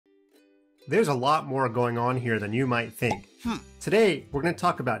There's a lot more going on here than you might think. Today, we're going to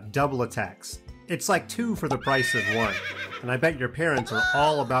talk about double attacks. It's like 2 for the price of 1, and I bet your parents are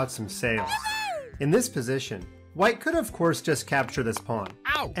all about some sales. In this position, white could of course just capture this pawn,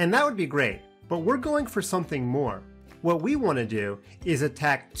 and that would be great, but we're going for something more. What we want to do is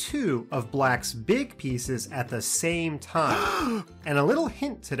attack 2 of black's big pieces at the same time. And a little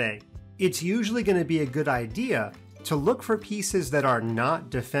hint today, it's usually going to be a good idea to look for pieces that are not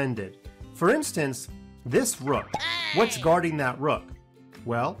defended. For instance, this rook. What's guarding that rook?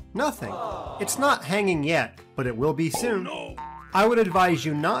 Well, nothing. It's not hanging yet, but it will be soon. I would advise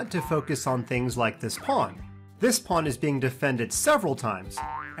you not to focus on things like this pawn. This pawn is being defended several times.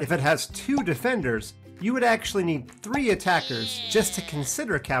 If it has 2 defenders, you would actually need 3 attackers just to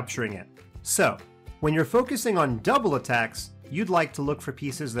consider capturing it. So, when you're focusing on double attacks, you'd like to look for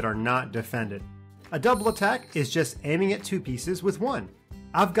pieces that are not defended. A double attack is just aiming at 2 pieces with 1.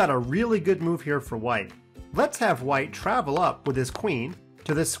 I've got a really good move here for white. Let's have white travel up with his queen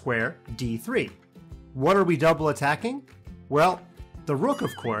to the square d3. What are we double attacking? Well, the rook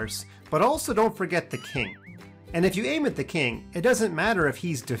of course, but also don't forget the king. And if you aim at the king, it doesn't matter if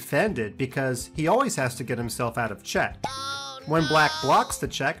he's defended because he always has to get himself out of check. When black blocks the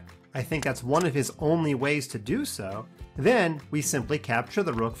check, I think that's one of his only ways to do so, then we simply capture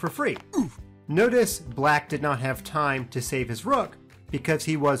the rook for free. Notice black did not have time to save his rook because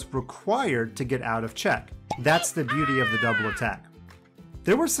he was required to get out of check. That's the beauty of the double attack.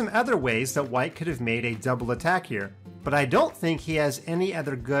 There were some other ways that white could have made a double attack here, but I don't think he has any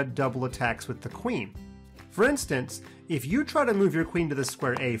other good double attacks with the queen. For instance, if you try to move your queen to the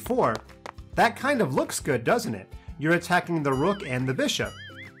square a4, that kind of looks good, doesn't it? You're attacking the rook and the bishop.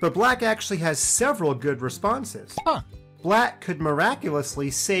 But black actually has several good responses. Black could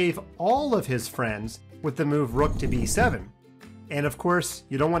miraculously save all of his friends with the move rook to b7. And of course,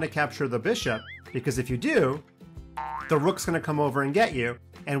 you don't want to capture the bishop, because if you do, the rook's going to come over and get you.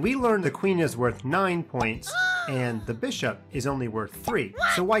 And we learned the queen is worth 9 points, and the bishop is only worth 3.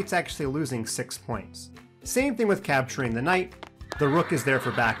 So white's actually losing 6 points. Same thing with capturing the knight. The rook is there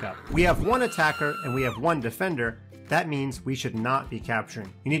for backup. We have 1 attacker and we have 1 defender. That means we should not be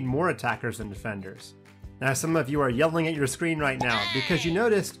capturing. You need more attackers than defenders. Now some of you are yelling at your screen right now because you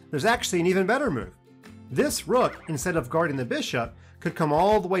noticed there's actually an even better move. This rook, instead of guarding the bishop, could come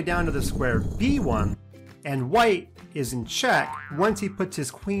all the way down to the square b1, and white is in check. Once he puts his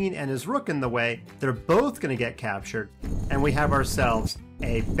queen and his rook in the way, they're both going to get captured, and we have ourselves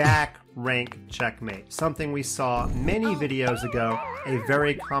a back rank checkmate, something we saw many videos ago, a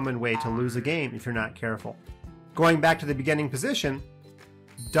very common way to lose a game if you're not careful. Going back to the beginning position,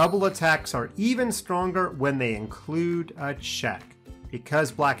 double attacks are even stronger when they include a check,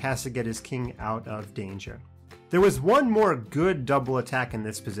 because black has to get his king out of danger. There was one more good double attack in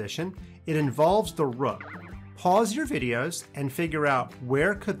this position. It involves the rook. Pause your videos and figure out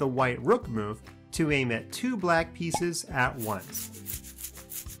where could the white rook move to aim at 2 black pieces at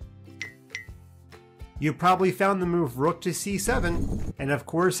once. You probably found the move rook to c7, and of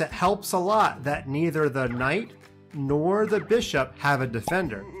course it helps a lot that neither the knight nor the bishop have a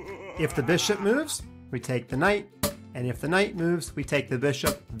defender. If the bishop moves, we take the knight, and if the knight moves, we take the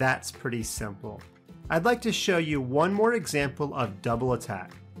bishop. That's pretty simple. I'd like to show you one more example of double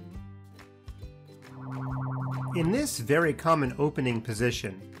attack. In this very common opening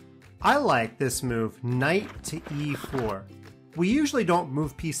position, I like this move knight to e4. We usually don't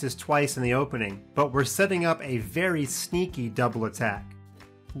move pieces twice in the opening, but we're setting up a very sneaky double attack.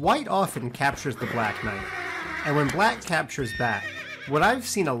 White often captures the black knight, and when black captures back, what I've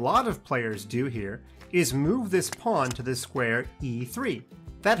seen a lot of players do here is move this pawn to the square e3.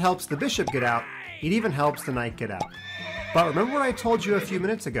 That helps the bishop get out, it even helps the knight get out. But remember what I told you a few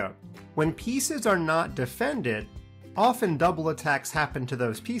minutes ago, when pieces are not defended, often double attacks happen to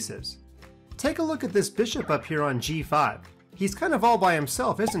those pieces. Take a look at this bishop up here on g5. He's kind of all by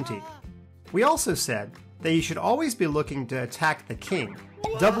himself, isn't he? We also said that you should always be looking to attack the king.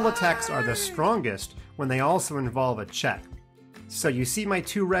 Double attacks are the strongest when they also involve a check. So you see my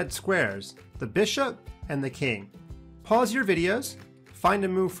 2 red squares, the bishop and the king. Pause your videos, find a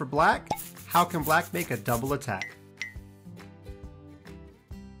move for black. How can black make a double attack?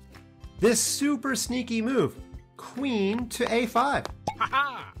 This super sneaky move, queen to a5.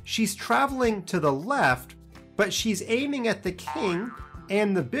 She's traveling to the left, but she's aiming at the king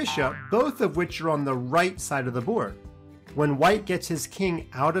and the bishop, both of which are on the right side of the board. When white gets his king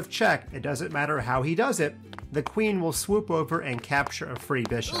out of check, it doesn't matter how he does it, the queen will swoop over and capture a free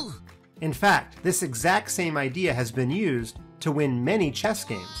bishop. In fact, this exact same idea has been used to win many chess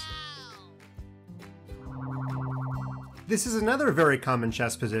games. This is another very common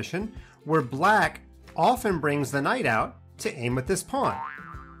chess position where black often brings the knight out to aim at this pawn.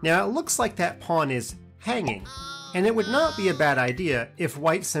 Now it looks like that pawn is hanging, and it would not be a bad idea if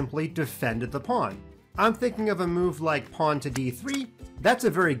white simply defended the pawn. I'm thinking of a move like pawn to d3. That's a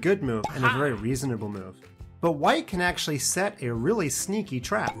very good move and a very reasonable move. But white can actually set a really sneaky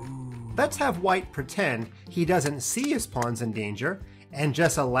trap. Let's have white pretend he doesn't see his pawns in danger and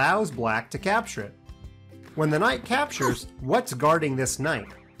just allows black to capture it. When the knight captures, what's guarding this knight?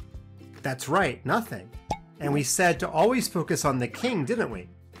 That's right, nothing. And we said to always focus on the king, didn't we?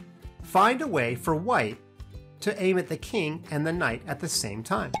 Find a way for white to aim at the king and the knight at the same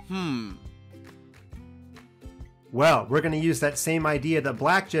time. Well, we're going to use that same idea that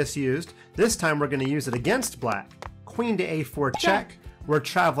black just used. This time we're going to use it against black. Queen to a4 check. We're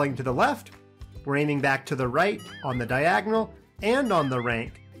traveling to the left. We're aiming back to the right, on the diagonal, and on the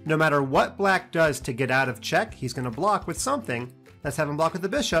rank. No matter what black does to get out of check, he's going to block with something. Let's have him block with the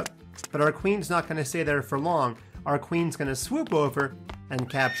bishop. But our queen's not going to stay there for long. Our queen's going to swoop over and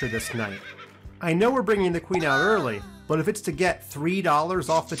capture this knight. I know we're bringing the queen out early, but if it's to get $3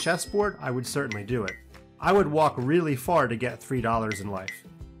 off the chessboard, I would certainly do it. I would walk really far to get $3 in life.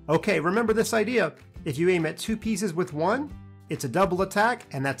 Okay, remember this idea. If you aim at two pieces with one, it's a double attack,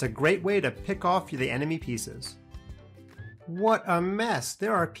 and that's a great way to pick off the enemy pieces. What a mess!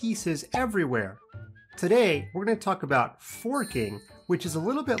 There are pieces everywhere. Today, we're going to talk about forking, which is a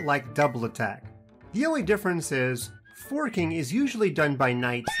little bit like double attack. The only difference is, forking is usually done by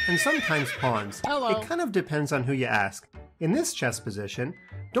knights and sometimes pawns. It kind of depends on who you ask. In this chess position,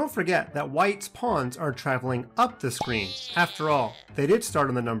 don't forget that white's pawns are traveling up the screen. After all, they did start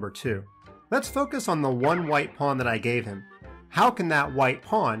on the number 2. Let's focus on the one white pawn that I gave him. How can that white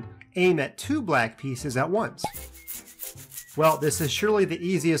pawn aim at two black pieces at once? Well, this is surely the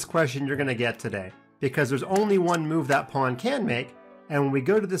easiest question you're going to get today, because there's only one move that pawn can make, and when we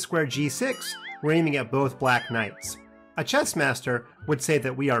go to the square g6, we're aiming at both black knights. A chess master would say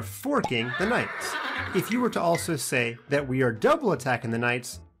that we are forking the knights. If you were to also say that we are double attacking the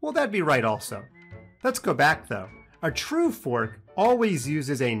knights, well, that'd be right also. Let's go back though. A true fork always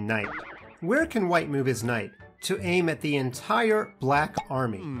uses a knight. Where can white move his knight? To aim at the entire black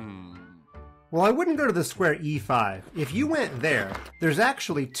army. Well, I wouldn't go to the square e5. If you went there, there's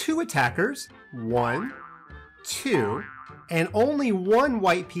actually two attackers, 1, 2, and only one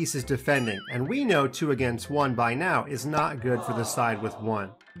white piece is defending, and we know 2 against 1 by now is not good for the side with 1.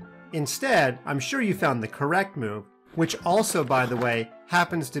 Instead, I'm sure you found the correct move, which also, by the way,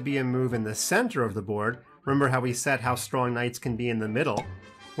 happens to be a move in the center of the board. Remember how we said how strong knights can be in the middle?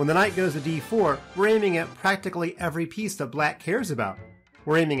 When the knight goes to d4, we're aiming at practically every piece that black cares about.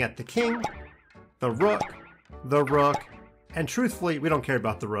 We're aiming at the king, the rook, and truthfully, we don't care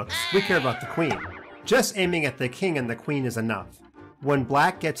about the rooks. We care about the queen. Just aiming at the king and the queen is enough. When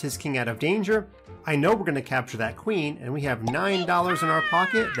black gets his king out of danger, I know we're going to capture that queen, and we have $9 in our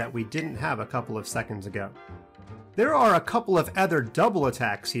pocket that we didn't have a couple of seconds ago. There are a couple of other double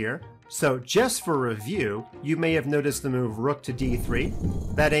attacks here, so just for review, you may have noticed the move rook to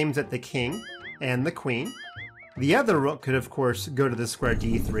d3. That aims at the king and the queen. The other rook could of course go to the square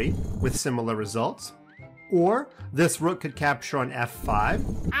d3 with similar results. Or this rook could capture on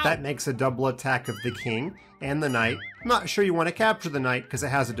f5. That makes a double attack of the king and the knight. I'm not sure you want to capture the knight because it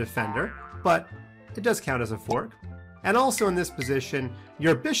has a defender, but it does count as a fork. And also in this position,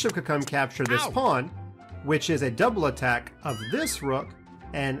 your bishop could come capture this pawn, which is a double attack of this rook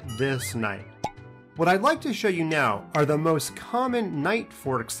and this knight. What I'd like to show you now are the most common knight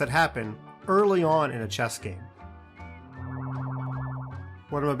forks that happen early on in a chess game.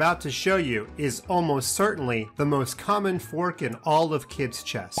 What I'm about to show you is almost certainly the most common fork in all of kids'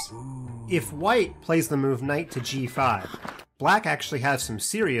 chess. If white plays the move knight to g5, black actually has some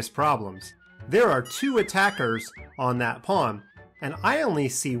serious problems. There are 2 attackers on that pawn, and I only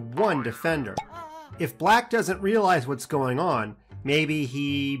see 1 defender. If black doesn't realize what's going on, maybe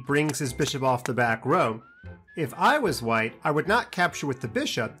he brings his bishop off the back row. If I was white, I would not capture with the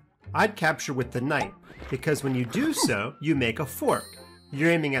bishop, I'd capture with the knight, because when you do so, you make a fork.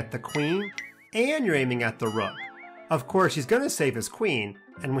 You're aiming at the queen, and you're aiming at the rook. Of course, he's going to save his queen,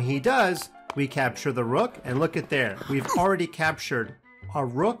 and when he does, we capture the rook, and look at there. We've already captured a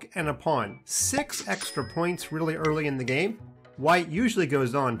rook and a pawn. 6 extra points really early in the game. White usually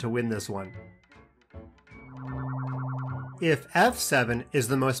goes on to win this one. If f7 is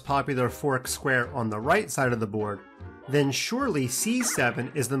the most popular fork square on the right side of the board, then surely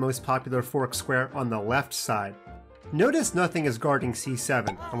c7 is the most popular fork square on the left side. Notice nothing is guarding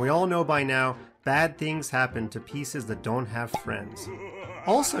c7, and we all know by now, bad things happen to pieces that don't have friends.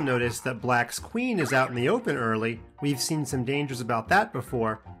 Also notice that black's queen is out in the open early. We've seen some dangers about that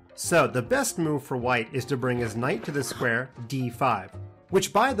before. So the best move for white is to bring his knight to the square d5,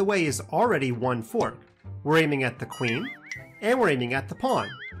 which by the way is already one fork. We're aiming at the queen, and we're aiming at the pawn.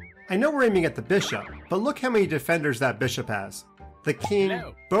 I know we're aiming at the bishop, but look how many defenders that bishop has. The king,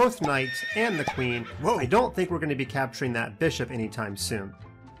 both knights, and the queen. I don't think we're going to be capturing that bishop anytime soon.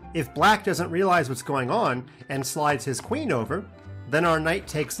 If black doesn't realize what's going on and slides his queen over, then our knight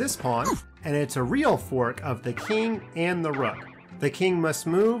takes this pawn, and it's a real fork of the king and the rook. The king must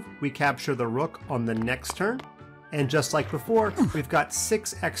move, we capture the rook on the next turn, and just like before, we've got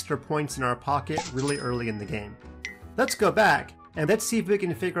 6 extra points in our pocket really early in the game. Let's go back, and let's see if we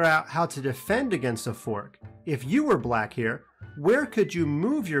can figure out how to defend against a fork. If you were black here, where could you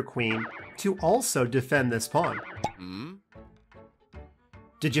move your queen to also defend this pawn?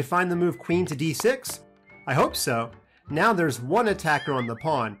 Did you find the move queen to d6? I hope so. Now there's one attacker on the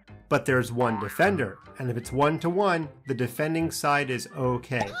pawn, but there's one defender, and if it's 1-to-1, the defending side is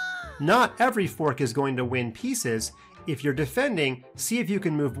okay. Not every fork is going to win pieces. If you're defending, see if you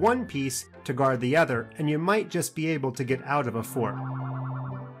can move one piece to guard the other, and you might just be able to get out of a fork.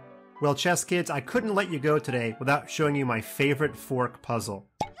 Well, chess kids, I couldn't let you go today without showing you my favorite fork puzzle.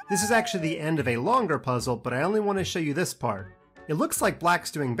 This is actually the end of a longer puzzle, but I only want to show you this part. It looks like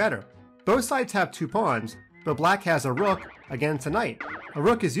black's doing better. Both sides have 2 pawns, but black has a rook against a knight. A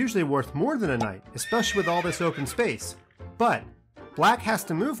rook is usually worth more than a knight, especially with all this open space. But black has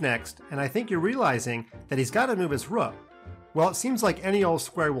to move next, and I think you're realizing that he's got to move his rook. Well, it seems like any old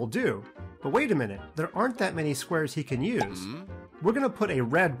square will do, but wait a minute, there aren't that many squares he can use. We're going to put a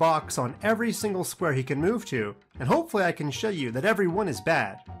red box on every single square he can move to, and hopefully I can show you that every one is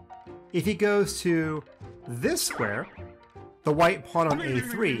bad. If he goes to this square, the white pawn on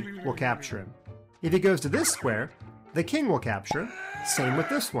a3 will capture him. If he goes to this square, the king will capture him. Same with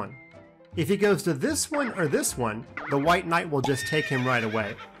this one. If he goes to this one or this one, the white knight will just take him right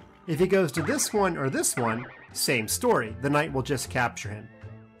away. If he goes to this one or this one, same story, the knight will just capture him.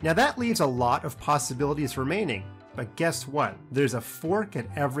 Now that leaves a lot of possibilities remaining, but guess what? There's a fork at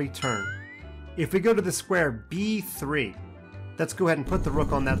every turn. If we go to the square b3, let's go ahead and put the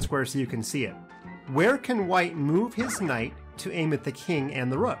rook on that square so you can see it. Where can white move his knight to aim at the king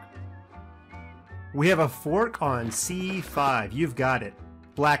and the rook? We have a fork on c5, you've got it.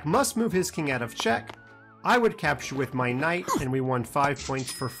 Black must move his king out of check. I would capture with my knight, and we won 5 points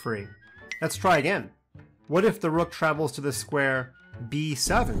for free. Let's try again. What if the rook travels to the square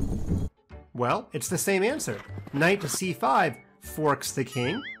b7? Well, it's the same answer. Knight to c5 forks the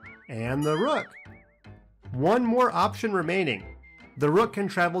king and the rook. One more option remaining. The rook can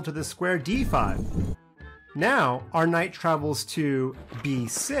travel to the square d5. Now, our knight travels to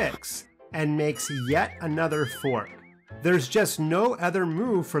b6 and makes yet another fork. There's just no other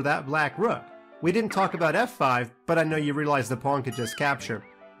move for that black rook. We didn't talk about f5, but I know you realize the pawn could just capture.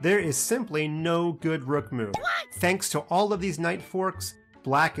 There is simply no good rook move. Thanks to all of these knight forks,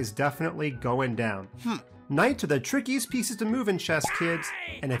 black is definitely going down. Knights are the trickiest pieces to move in chess, kids,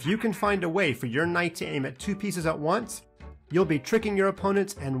 and if you can find a way for your knight to aim at 2 pieces at once, you'll be tricking your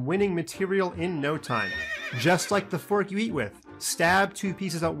opponents and winning material in no time. Just like the fork you eat with. Stab 2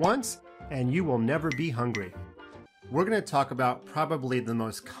 pieces at once, and you will never be hungry. We're going to talk about probably the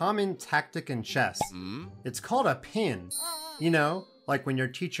most common tactic in chess. It's called a pin. You know, like when your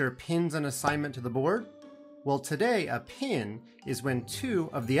teacher pins an assignment to the board? Well, today a pin is when 2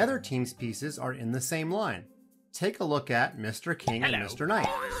 of the other team's pieces are in the same line. Take a look at Mr. King and Mr. Knight.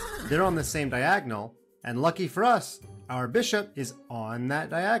 They're on the same diagonal, and lucky for us, our bishop is on that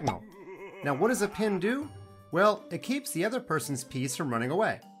diagonal. Now what does a pin do? Well, it keeps the other person's piece from running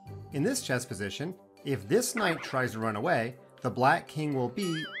away. In this chess position, if this knight tries to run away, the black king will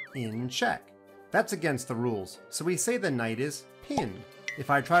be in check. That's against the rules, so we say the knight is pinned. If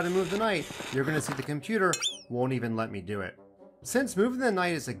I try to move the knight, you're going to see the computer won't even let me do it. Since moving the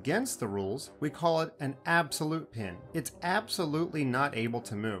knight is against the rules, we call it an absolute pin. It's absolutely not able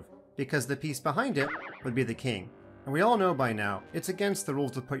to move, because the piece behind it would be the king. And we all know by now, it's against the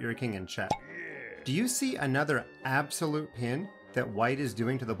rules to put your king in check. Do you see another absolute pin that white is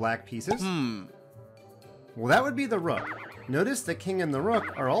doing to the black pieces? Well, that would be the rook. Notice the king and the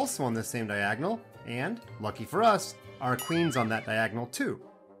rook are also on the same diagonal, and, lucky for us, our queen's on that diagonal too.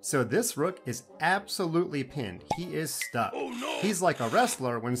 So this rook is absolutely pinned. He is stuck. Oh, no. He's like a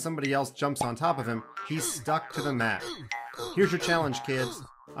wrestler when somebody else jumps on top of him. He's stuck to the mat. Here's your challenge, kids.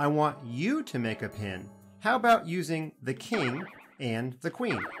 I want you to make a pin. How about using the king and the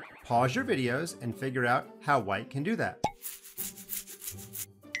queen? Pause your videos and figure out how white can do that.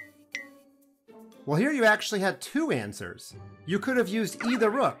 Well, here you actually had two answers. You could have used either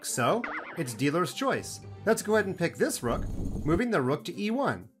rook, so it's dealer's choice. Let's go ahead and pick this rook, moving the rook to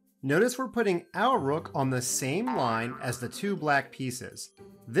e1. Notice we're putting our rook on the same line as the two black pieces.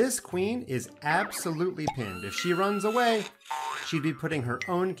 This queen is absolutely pinned. If she runs away, she'd be putting her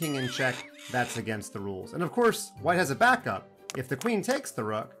own king in check. That's against the rules. And of course, white has a backup. If the queen takes the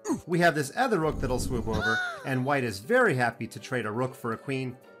rook, we have this other rook that'll swoop over, and white is very happy to trade a rook for a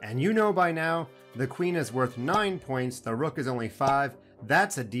queen. And you know by now, the queen is worth 9 points, the rook is only 5.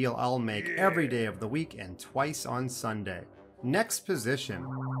 That's a deal I'll make every day of the week and twice on Sunday. Next position.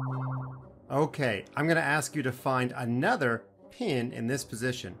 Okay, I'm going to ask you to find another pin in this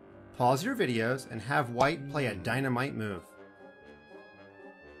position. Pause your videos and have white play a dynamite move.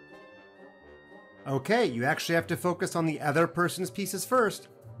 Okay, you actually have to focus on the other person's pieces first.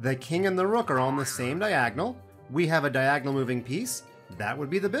 The king and the rook are on the same diagonal. We have a diagonal moving piece. That would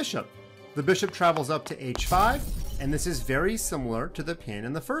be the bishop. The bishop travels up to h5, and this is very similar to the pin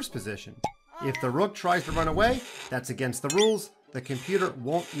in the first position. If the rook tries to run away, that's against the rules. The computer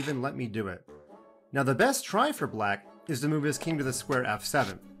won't even let me do it. Now the best try for black is to move his king to the square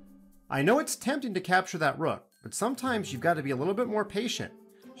f7. I know it's tempting to capture that rook, but sometimes you've got to be a little bit more patient.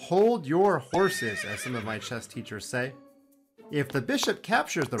 Hold your horses, as some of my chess teachers say. If the bishop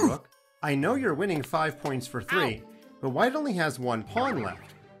captures the rook, I know you're winning 5 points for 3, but white only has one pawn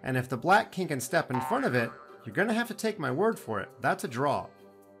left, and if the black king can step in front of it, you're going to have to take my word for it. That's a draw.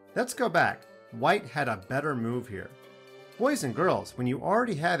 Let's go back. White had a better move here. Boys and girls, when you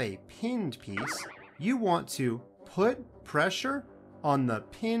already have a pinned piece, you want to put pressure on the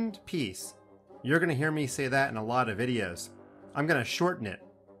pinned piece. You're going to hear me say that in a lot of videos. I'm going to shorten it.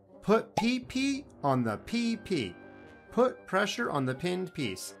 Put PP on the PP. Put pressure on the pinned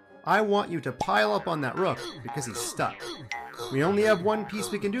piece. I want you to pile up on that rook because he's stuck. We only have one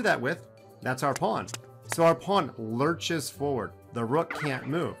piece we can do that with. That's our pawn. So our pawn lurches forward. The rook can't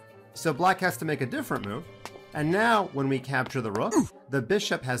move. So black has to make a different move. And now when we capture the rook, the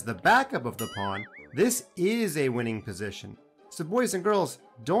bishop has the backup of the pawn. This is a winning position. So boys and girls,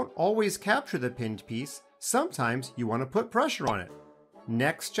 don't always capture the pinned piece. Sometimes you want to put pressure on it.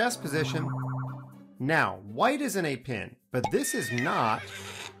 Next chess position. Now, white is in a pin, but this is not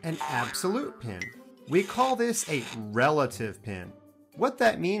an absolute pin. We call this a relative pin. What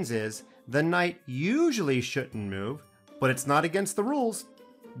that means is the knight usually shouldn't move, but it's not against the rules.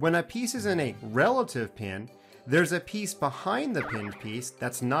 When a piece is in a relative pin, there's a piece behind the pinned piece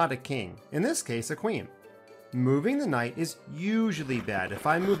that's not a king, in this case a queen. Moving the knight is usually bad. If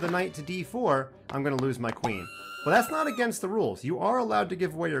I move the knight to d4, I'm going to lose my queen. But that's not against the rules. You are allowed to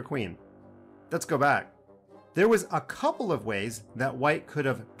give away your queen. Let's go back. There was a couple of ways that white could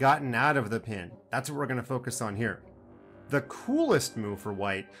have gotten out of the pin. That's what we're going to focus on here. The coolest move for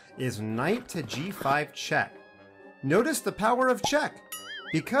white is knight to g5 check. Notice the power of check.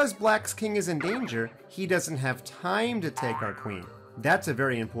 Because black's king is in danger, he doesn't have time to take our queen. That's a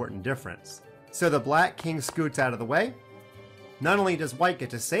very important difference. So the black king scoots out of the way. Not only does white get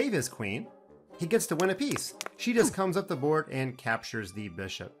to save his queen, he gets to win a piece. She just comes up the board and captures the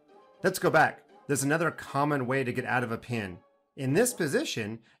bishop. Let's go back. There's another common way to get out of a pin. In this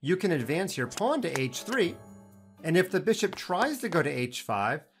position, you can advance your pawn to h3, and if the bishop tries to go to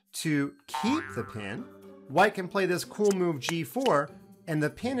h5 to keep the pin, white can play this cool move g4, and the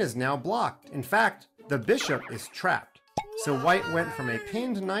pin is now blocked. In fact, the bishop is trapped. So white went from a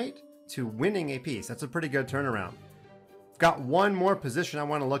pinned knight to winning a piece. That's a pretty good turnaround. I've got one more position I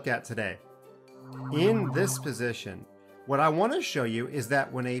want to look at today. In this position, what I want to show you is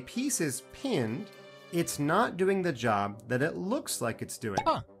that when a piece is pinned, it's not doing the job that it looks like it's doing.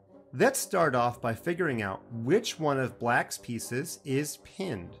 Let's start off by figuring out which one of black's pieces is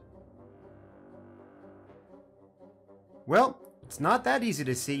pinned. Well, it's not that easy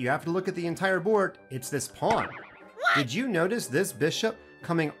to see. You have to look at the entire board. It's this pawn. Did you notice this bishop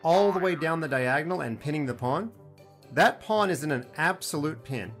coming all the way down the diagonal and pinning the pawn? That pawn is in an absolute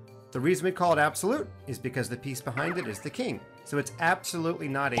pin. The reason we call it absolute is because the piece behind it is the king, so it's absolutely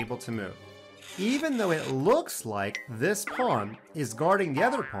not able to move. Even though it looks like this pawn is guarding the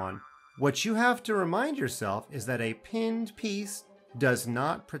other pawn, what you have to remind yourself is that a pinned piece does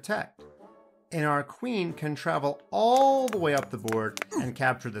not protect. And our queen can travel all the way up the board and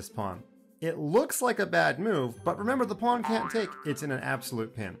capture this pawn. It looks like a bad move, but remember the pawn can't take, it's in an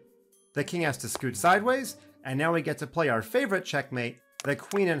absolute pin. The king has to scoot sideways, and now we get to play our favorite checkmate, the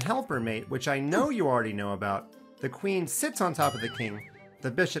queen and helper mate, which I know you already know about. The queen sits on top of the king, the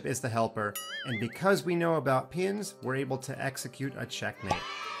bishop is the helper, and because we know about pins, we're able to execute a checkmate.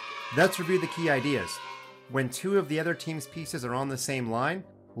 Let's review the key ideas. When two of the other team's pieces are on the same line,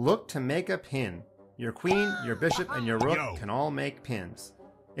 look to make a pin. Your queen, your bishop, and your rook can all make pins.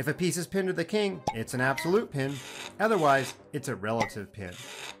 If a piece is pinned to the king, it's an absolute pin. Otherwise, it's a relative pin.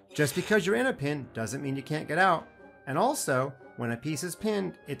 Just because you're in a pin doesn't mean you can't get out. And also, when a piece is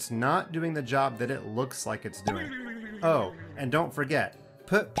pinned, it's not doing the job that it looks like it's doing. Oh, and don't forget,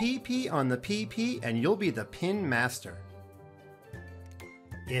 put PP on the PP and you'll be the pin master.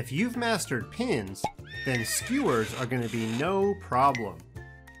 If you've mastered pins, then skewers are going to be no problem.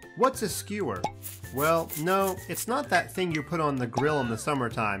 What's a skewer? Well, no, it's not that thing you put on the grill in the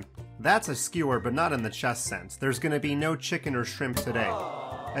summertime. That's a skewer, but not in the chess sense. There's going to be no chicken or shrimp today.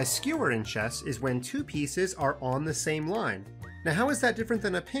 A skewer in chess is when two pieces are on the same line. Now, how is that different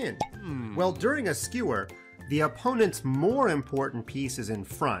than a pin? Well, during a skewer, the opponent's more important piece is in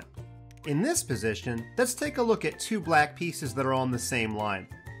front. In this position, let's take a look at two black pieces that are on the same line.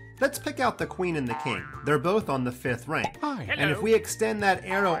 Let's pick out the queen and the king. They're both on the 5th rank. And if we extend that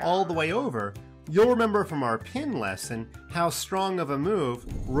arrow all the way over, you'll remember from our pin lesson how strong of a move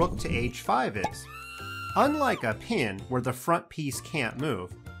rook to h5 is. Unlike a pin where the front piece can't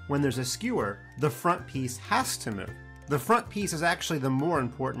move, when there's a skewer, the front piece has to move. The front piece is actually the more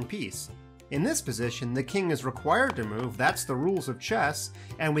important piece. In this position, the king is required to move, that's the rules of chess,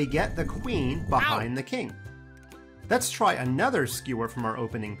 and we get the queen behind the king. Let's try another skewer from our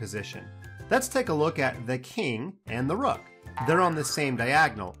opening position. Let's take a look at the king and the rook. They're on the same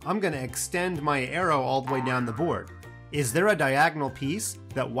diagonal. I'm going to extend my arrow all the way down the board. Is there a diagonal piece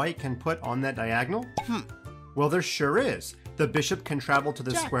that white can put on that diagonal? Well, there sure is. The bishop can travel to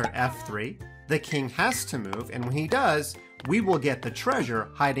the square f3, the king has to move, and when he does, we will get the treasure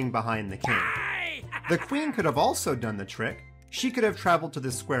hiding behind the king. The queen could have also done the trick. She could have traveled to the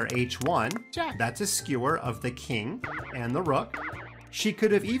square h1, that's a skewer of the king and the rook. She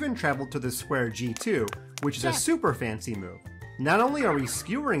could have even traveled to the square g2, which is a super fancy move. Not only are we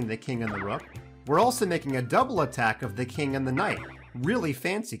skewering the king and the rook, we're also making a double attack of the king and the knight. Really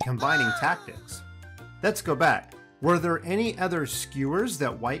fancy, combining tactics. Let's go back. Were there any other skewers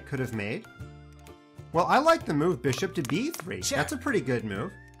that white could have made? Well, I like the move bishop to b3. That's a pretty good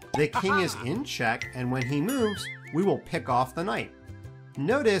move. The king is in check, and when he moves, we will pick off the knight.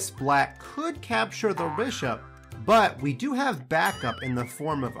 Notice black could capture the bishop, but we do have backup in the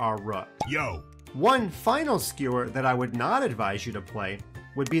form of our rook. One final skewer that I would not advise you to play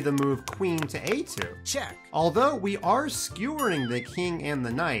would be the move queen to a2. Although we are skewering the king and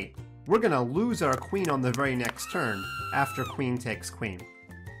the knight, we're going to lose our queen on the very next turn after queen takes queen.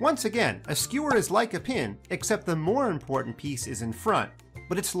 Once again, a skewer is like a pin, except the more important piece is in front,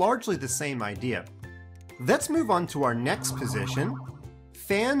 but it's largely the same idea. Let's move on to our next position.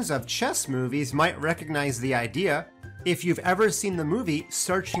 Fans of chess movies might recognize the idea. If you've ever seen the movie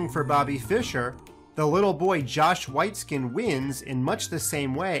Searching for Bobby Fischer, the little boy Josh Whiteskin wins in much the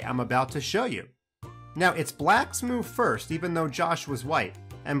same way I'm about to show you. Now, it's black's move first, even though Josh was white,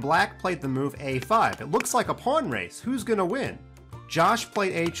 and black played the move a5. It looks like a pawn race. Who's gonna win? Josh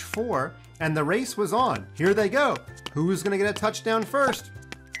played h4, and the race was on. Here they go. Who's gonna get a touchdown first?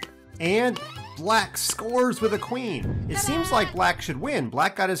 And black scores with a queen. It seems like black should win.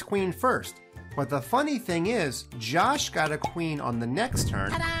 Black got his queen first. But the funny thing is, Josh got a queen on the next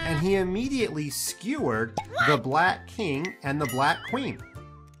turn, and he immediately skewered the black king and the black queen.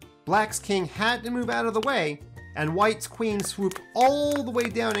 Black's king had to move out of the way, and white's queen swooped all the way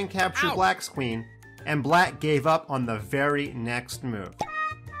down and captured black's queen, and black gave up on the very next move.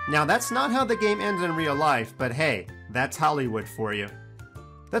 Now, that's not how the game ends in real life, but hey, that's Hollywood for you.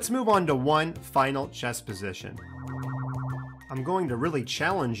 Let's move on to one final chess position. I'm going to really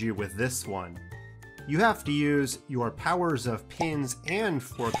challenge you with this one. You have to use your powers of pins and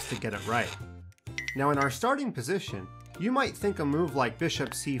forks to get it right. Now, in our starting position, you might think a move like bishop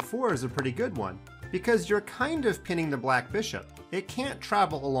c4 is a pretty good one, because you're kind of pinning the black bishop. It can't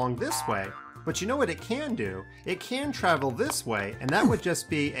travel along this way, but you know what it can do? It can travel this way, and that would just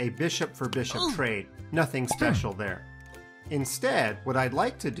be a bishop for bishop trade. Nothing special there. Instead, what I'd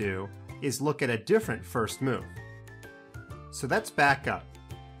like to do is look at a different first move. So let's back up.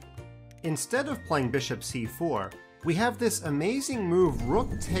 Instead of playing bishop c4, we have this amazing move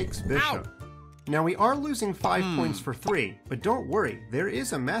rook takes bishop. Now, we are losing 5 points for 3, but don't worry, there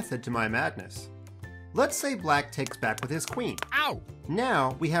is a method to my madness. Let's say black takes back with his queen.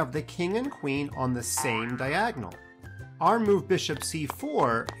 Now we have the king and queen on the same diagonal. Our move bishop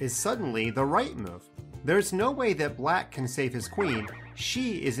c4 is suddenly the right move. There's no way that black can save his queen.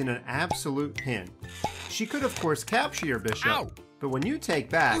 She is in an absolute pin. She could of course capture your bishop, but when you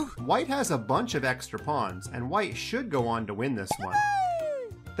take back, white has a bunch of extra pawns, and white should go on to win this one.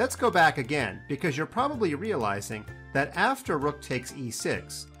 Let's go back again, because you're probably realizing that after rook takes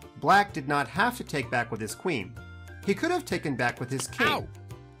e6, Black did not have to take back with his queen. He could have taken back with his king. Ow.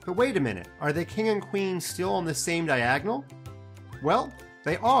 But wait a minute, are the king and queen still on the same diagonal? Well,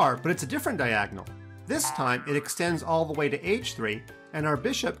 they are, but it's a different diagonal. This time it extends all the way to h3, and our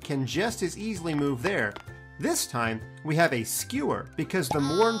bishop can just as easily move there. This time we have a skewer because the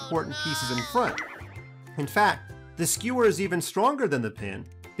more important piece is in front. In fact, the skewer is even stronger than the pin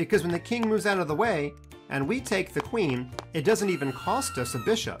because when the king moves out of the way and we take the queen, it doesn't even cost us a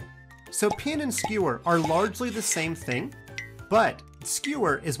bishop. So pin and skewer are largely the same thing, but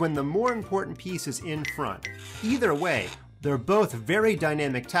skewer is when the more important piece is in front. Either way, they're both very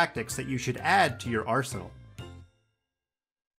dynamic tactics that you should add to your arsenal.